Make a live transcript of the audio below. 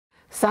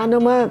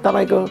सानोमा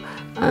तपाईको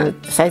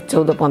सायद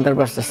 14-15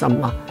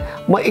 वर्षसम्म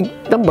म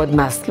एकदम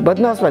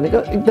बदमास भनेको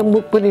एकदम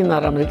मुख पनि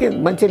नराम्रो के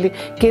मान्छेले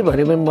के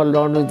भन्यो भने म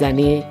लड्नु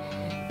जाने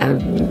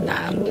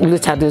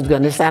लुछादुछ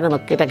गर्ने सानोमा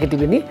केटाकेटी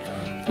पनि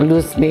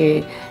लुच्ने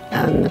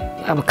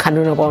अब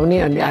खानु नपाउने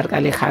अनि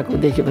अर्काले खाएको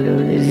देख्यो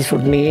भने रिस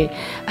उठ्ने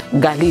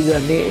गाली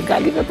गर्ने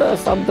गालीको त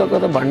शब्दको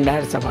त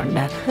भण्डार छ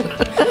भण्डार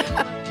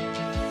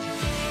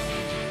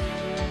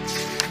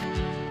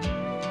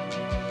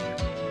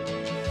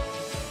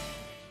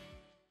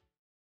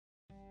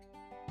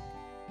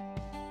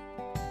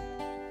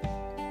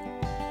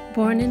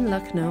Born in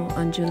Lucknow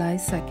on July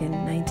 2nd,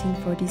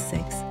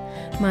 1946,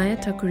 Maya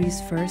Thakuri's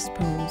first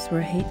poems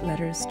were hate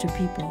letters to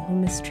people who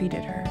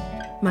mistreated her.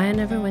 Maya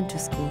never went to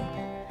school.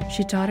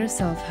 She taught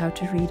herself how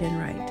to read and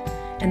write,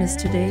 and is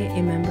today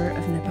a member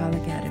of Nepal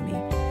Academy,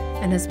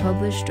 and has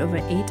published over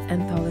 8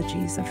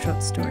 anthologies of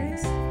short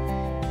stories.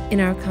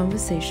 In our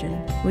conversation,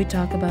 we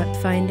talk about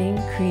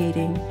finding,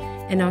 creating,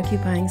 and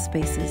occupying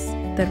spaces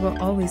that were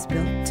always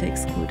built to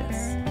exclude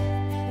us.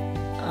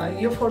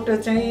 यो photo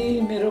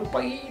चाहिँ मेरो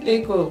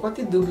पहिलेको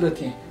कति दुब्लो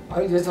थिएँ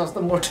अहिले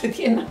जस्तो मोटो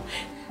थिएन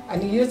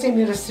अनि यो चाहिँ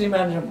मेरो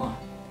श्रीमान र म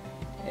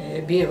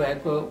बिहे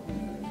भएको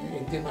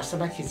 1-2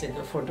 वर्षमा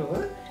खिचेको फोटो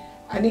हो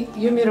अनि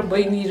यो मेरो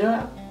बहिनी र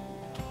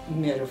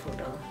मेरो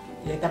फोटो हो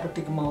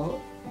यतापट्टिको म हो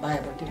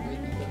बायापट्टि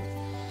बहिनीको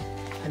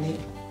अनि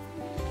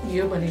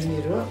यो पनि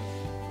मेरो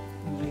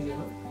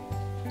यो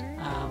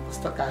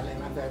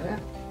पुस्तकालयमा गएर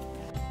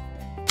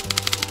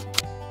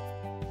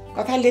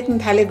कथा लेख्न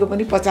थालेको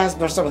पनि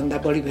 50 वर्षभन्दा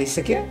बढी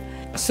भइसक्यो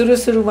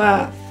सुरुमा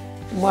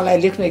मलाई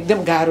लेख्न एकदम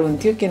गाह्रो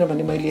हुन्थ्यो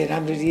किनभने मैले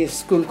राम्ररी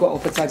स्कुलको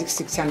औपचारिक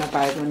शिक्षा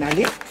नपाएको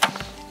हुनाले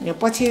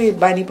पछि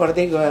बानी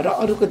पर्दै गएर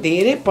अरूको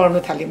धेरै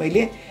पढ्न थालेँ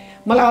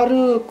मलाई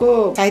अरूको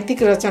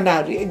साहित्यिक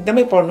रचनाहरू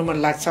एकदमै पढ्न मन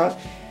लाग्छ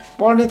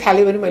पढ्न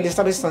थाले भने मैले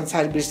सबै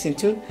संसार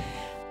बिर्सिन्छु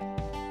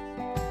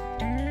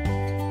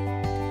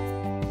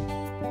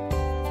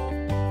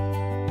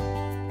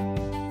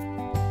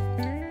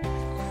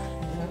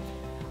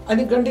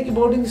अनि गण्डकी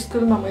बोर्डिङ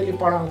स्कुलमा मैले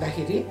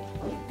पढाउँदाखेरि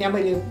त्यहाँ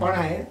मैले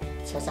पढाएँ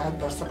 6-7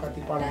 वर्ष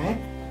कति पढाएँ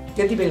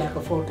त्यति बेलाको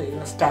फोटो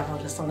यो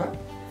स्टाफहरुसँग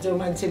जो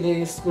मान्छेले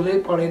स्कुलै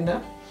पढेन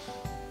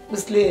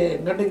उसले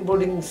गण्डकी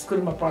बोर्डिङ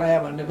स्कुलमा पढायो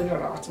भन्ने पनि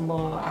एउटा अचम्म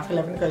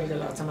आफैलाई पनि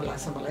कहिलेकाहीँ अचम्म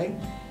लाग्छ मलाई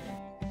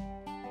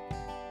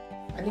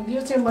अनि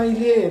यो चाहिँ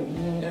मैले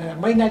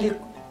मैनाली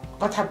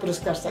कथा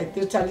पुरस्कार सायद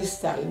 43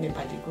 साल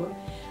नेपालीको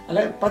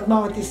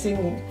पद्मावती सिंह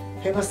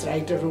फेमस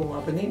राइटर हो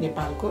उहाँ पनि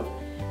नेपालको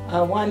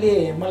उहाँले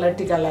मलाई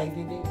टीका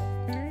लगाइदिए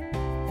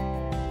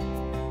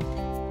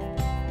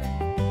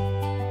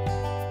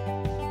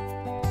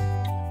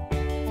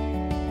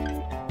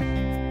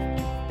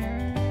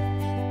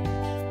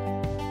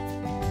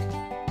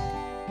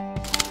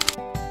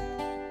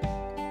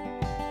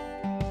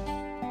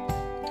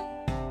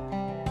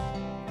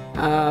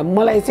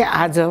मलाई चाहिँ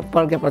आज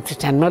प्रज्ञा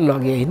प्रतिष्ठानमा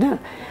लगे हैन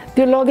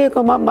त्यो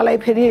लगेकोमा मलाई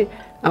फेरि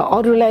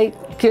अरूलाई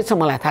के छ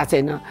मलाई थाहा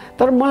छैन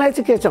तर मलाई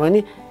चाहिँ के छ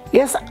भने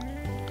यस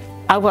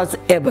I was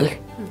able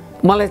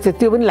मलाई चाहिँ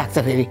त्यो पनि लाग्छ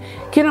फेरि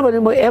किनभने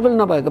म एबल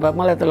नभएको भए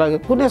मलाई त लाग्यो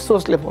कुनै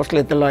सोचले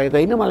फोर्सले त लगेको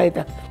हैन मलाई त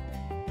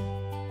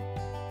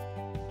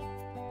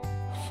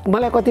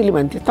मलाई कतिले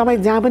भन्थे तपाई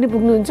जहाँ पनि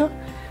पुग्नुहुन्छ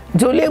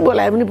जोले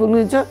बोलाए पनि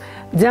पुग्नुहुन्छ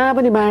जहाँ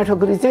पनि माया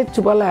ठकुरी चाहिँ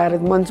चुपला आएर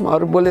मञ्चमा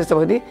अरु बोलेछ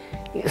भने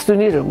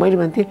सुनिरु मैले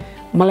भन्थे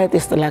मलाई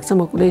त्यस्तो लाग्छ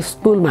म कुनै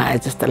स्कुलमा आए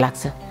जस्तो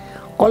लाग्छ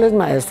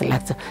कलेजमा आए जस्तो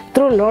लाग्छ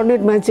त्यत्रो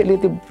लर्नेड मान्छेले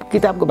त्यो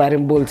किताबको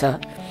बारेमा बोल्छ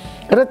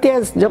र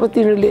त्यहाँ जब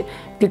तिनीहरूले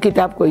त्यो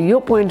किताबको यो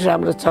पोइन्ट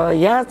राम्रो छ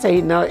या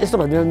छैन यसो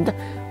भन्यो भने त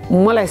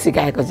मलाई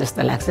सिकाएको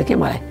जस्तो लाग्छ के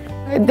मलाई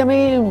एकदमै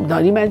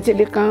धनी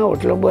मान्छेले कहाँ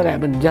होटलमा बोरायो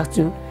भने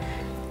जान्छु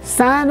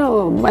सानो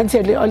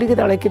मान्छेहरूले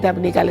अलिकति एउटा किताब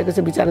निकालेको छ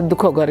बिचारा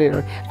दुःख गरेर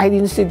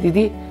आइदिनुस्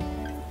दिदी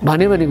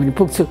भन्यो भने पनि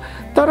पुग्छु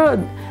तर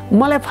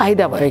मलाई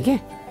फाइदा भयो के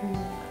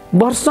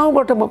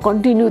वर्षौंबाट म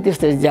कन्टिन्यू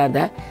त्यसरी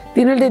जाँदा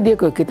तिनीहरूले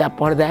दिएको किताब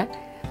पढ्दा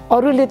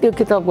अरूले त्यो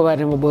किताबको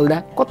बारेमा बोल्दा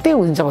कतै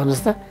हुन्छ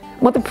भन्नुस् त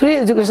म त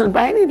फ्री एजुकेसन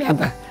पाएँ नि त्यहाँ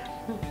त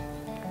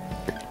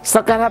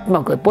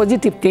सकारात्मक हो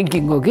पोजिटिभ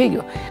थिंकिङ हो के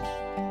यो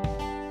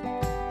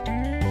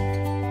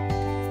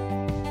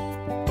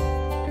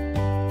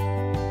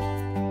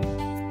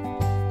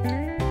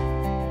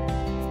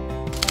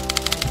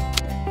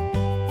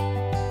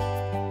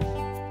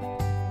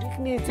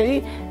लेख्ने चाहिँ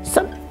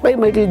सबै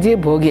मैले जे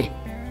भोगे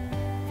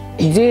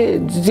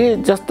जे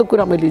जस्तो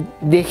कुरा मैले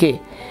देखे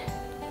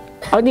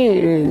अनि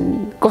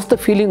कस्तो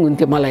फिलिङ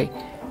हुन्थ्यो मलाई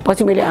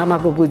पछि मैले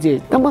आमाको बुझे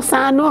त म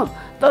सानो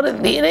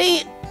तर धेरै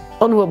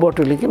अनुभव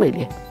बटुले के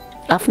मैले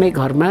आफ्नै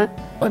घरमा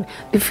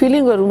त्यो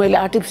फिलिङहरु मैले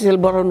आर्टिफिशियल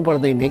बनाउनु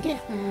पर्दैन के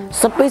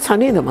सबै छ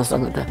नि त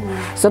मसँग त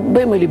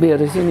सबै मैले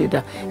बेहोरेछु नि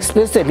त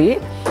स्पेशली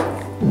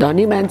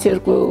धनी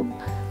मान्छेहरुको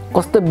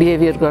कस्तो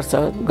बिहेभियर गर्छ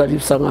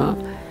गरिबसँग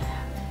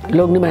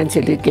लोग्ने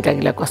मान्छेले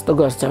केटाकेटीलाई कस्तो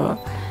गर्छ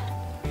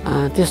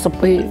त्यो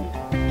सबै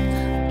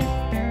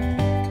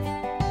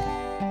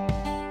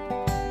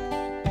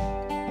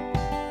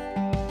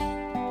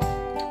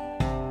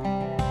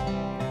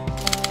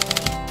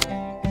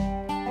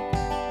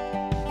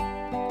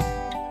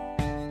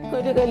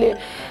कहिले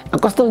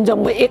कस्तो हुन्छ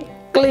म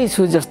एक्लै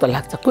छु जस्तो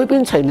लाग्छ कोही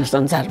पनि छैन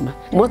संसारमा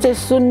म चाहिँ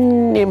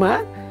शून्यमा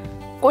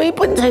कोही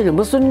पनि छैन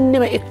म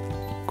शून्यमा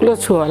एक्लो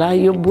छु होला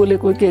यो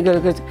बोलेको के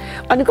गरेको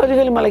अनि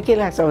कहिले मलाई के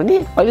लाग्छ भने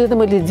अहिले त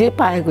मैले जे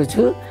पाएको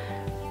छु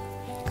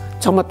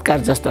चमत्कार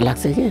जस्तो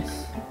लाग्छ कि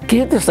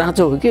के त्यो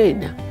साँचो हो कि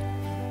होइन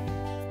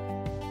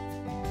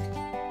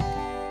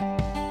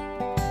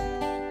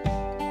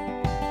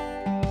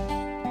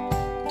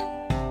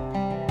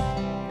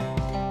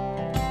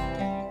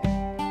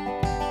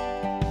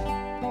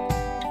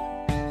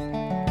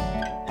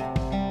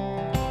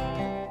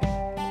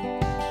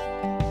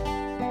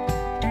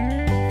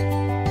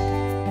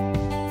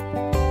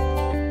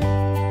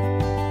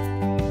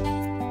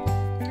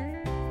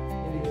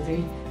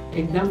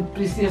एकदम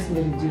प्रिसियस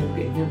मेरो जीवनको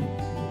एकदम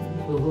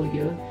हो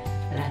यो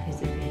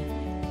राखेछ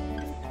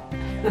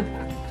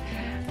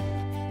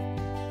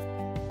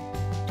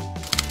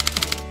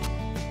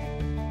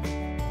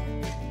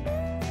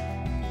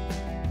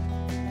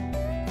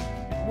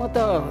म त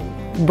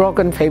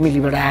ब्रोकन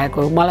फ्यामिलीबाट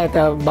आएको मलाई त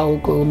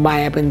बाउको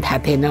माया पनि थाहा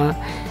थिएन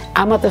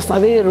आमा त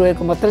सधैँ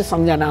रोएको मात्रै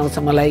सम्झना आउँछ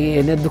मलाई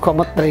होइन दुःख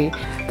मात्रै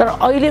तर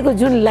अहिलेको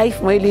जुन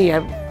लाइफ मैले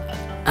यहाँ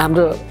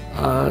हाम्रो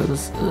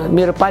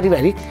मेरो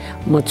पारिवारिक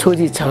म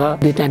छोरी छ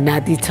दुईटा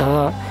नाति छ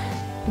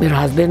मेरो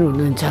हस्बेन्ड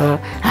हुनुहुन्छ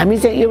हामी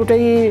चाहिँ एउटै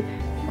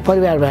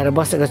परिवार भएर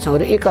बसेका छौँ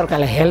र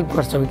एकअर्कालाई हेल्प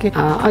गर्छौँ कि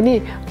अनि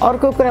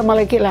अर्को कुरा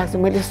मलाई के लाग्छ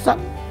मैले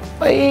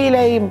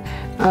सबैलाई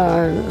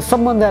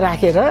सम्बन्ध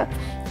राखेर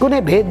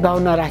कुनै भेदभाव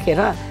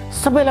नराखेर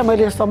सबैलाई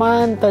मैले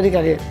समान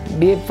तरिकाले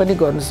बिहेभ पनि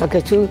गर्न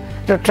सकेको छु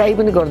र ट्राई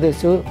पनि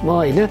गर्दैछु म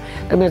होइन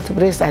र मेरो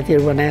थुप्रै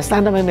साथीहरू बनाएँ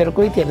सानोमा मेरो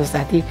कोही थिएन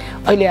साथी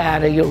अहिले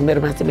आएर यो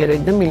उमेरमा चाहिँ मेरो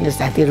एकदम मिल्ने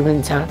साथीहरू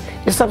पनि छ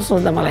यो सब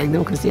सोच्दा मलाई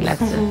एकदम खुसी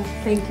लाग्छ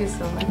थ्याङ्क यू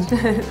सो मच